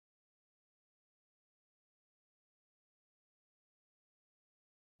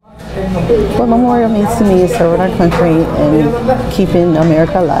What Memorial means to me is serving our country and keeping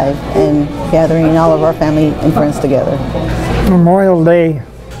America alive and gathering all of our family and friends together. Memorial Day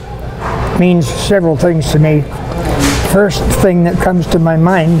means several things to me. First thing that comes to my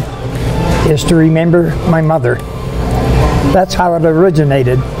mind is to remember my mother. That's how it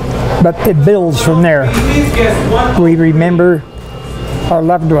originated, but it builds from there. We remember our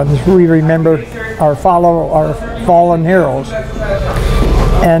loved ones. We remember our fallen heroes.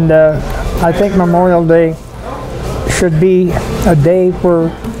 And I think Memorial Day should be a day where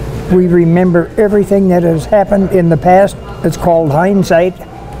we remember everything that has happened in the past. It's called hindsight,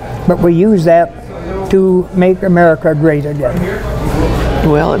 but we use that to make America great again.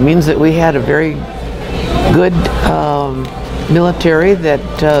 Well, it means that we had a very good military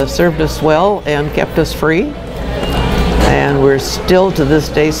that served us well and kept us free. And we're still to this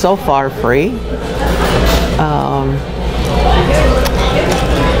day so far free.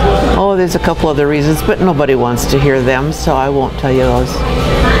 Oh, there's a couple other reasons, but nobody wants to hear them, so I won't tell you those.